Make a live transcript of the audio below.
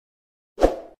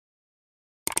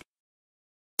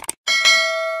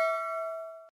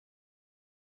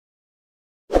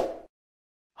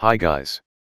Hi guys.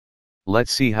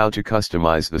 Let's see how to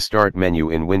customize the Start menu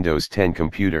in Windows 10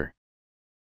 computer.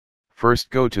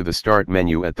 First go to the Start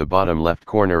menu at the bottom left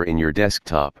corner in your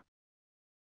desktop.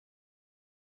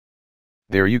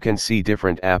 There you can see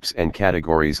different apps and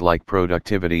categories like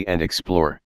Productivity and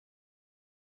Explore.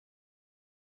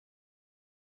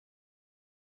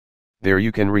 There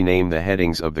you can rename the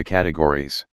headings of the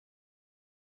categories.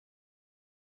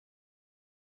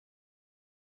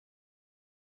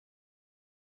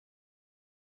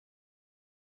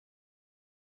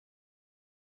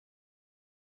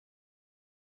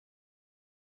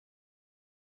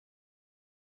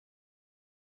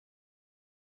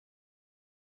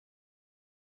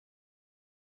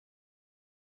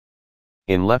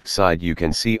 In left side you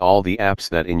can see all the apps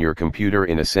that in your computer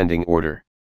in ascending order.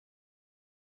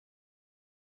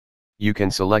 You can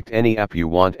select any app you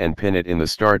want and pin it in the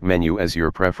Start menu as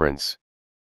your preference.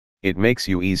 It makes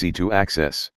you easy to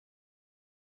access.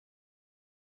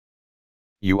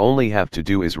 You only have to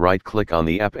do is right-click on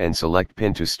the app and select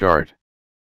Pin to start.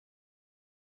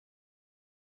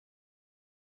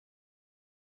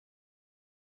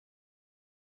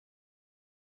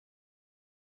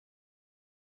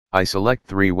 I select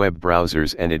 3 web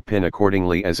browsers and it pin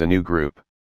accordingly as a new group.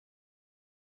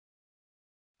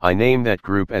 I name that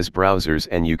group as browsers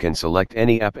and you can select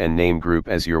any app and name group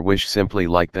as your wish simply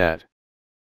like that.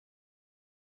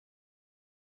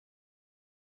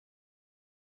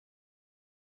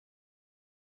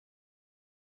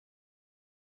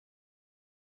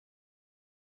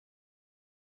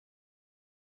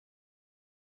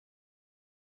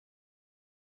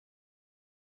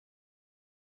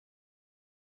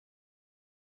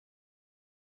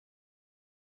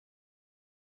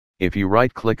 If you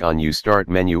right-click on You Start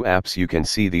menu apps you can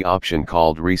see the option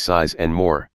called Resize and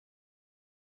More.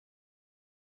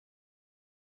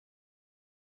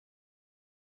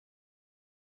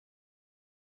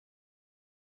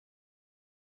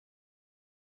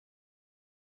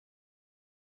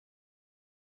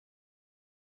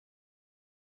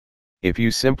 If you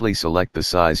simply select the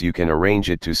size you can arrange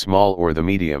it to small or the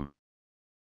medium.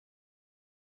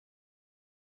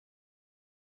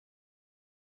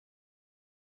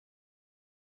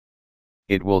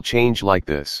 It will change like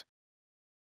this.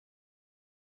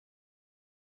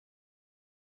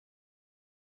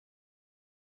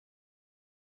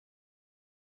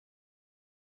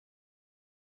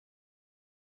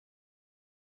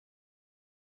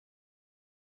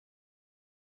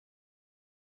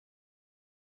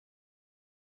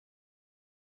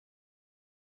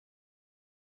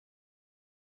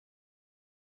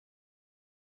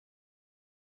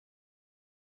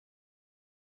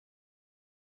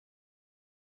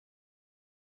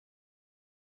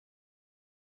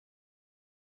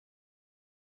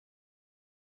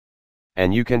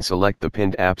 And you can select the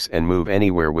pinned apps and move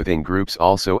anywhere within groups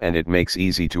also, and it makes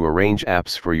easy to arrange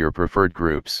apps for your preferred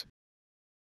groups.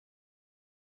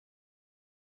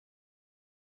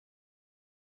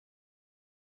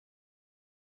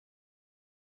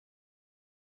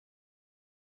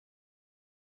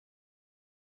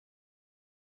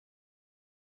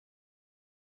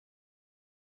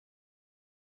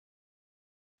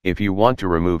 If you want to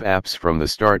remove apps from the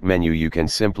Start menu you can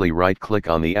simply right-click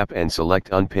on the app and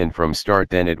select Unpin from Start,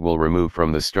 then it will remove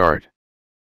from the Start.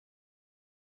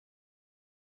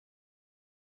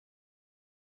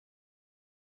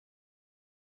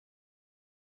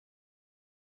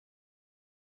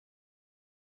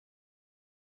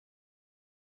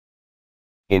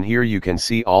 In here you can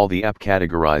see all the app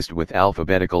categorized with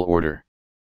alphabetical order.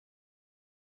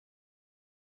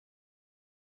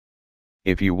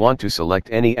 If you want to select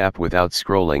any app without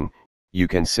scrolling, you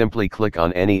can simply click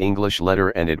on any English letter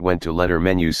and it went to letter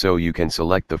menu, so you can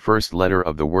select the first letter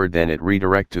of the word, then it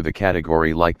redirect to the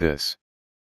category like this.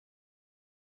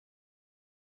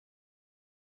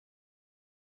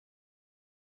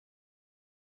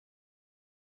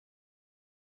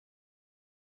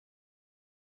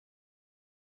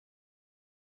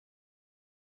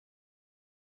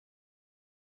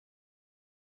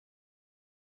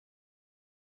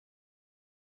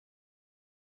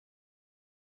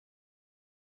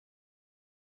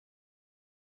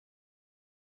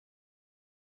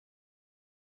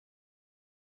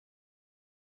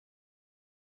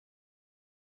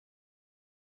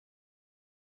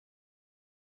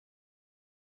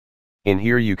 In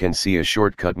here you can see a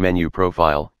shortcut menu,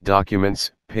 profile,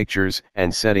 documents, pictures,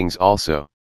 and settings also.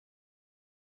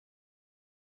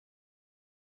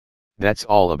 That's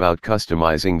all about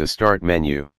customizing the Start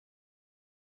menu.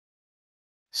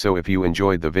 So if you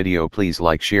enjoyed the video, please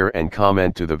like, share and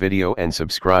comment to the video and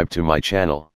subscribe to my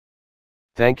channel.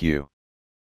 Thank you.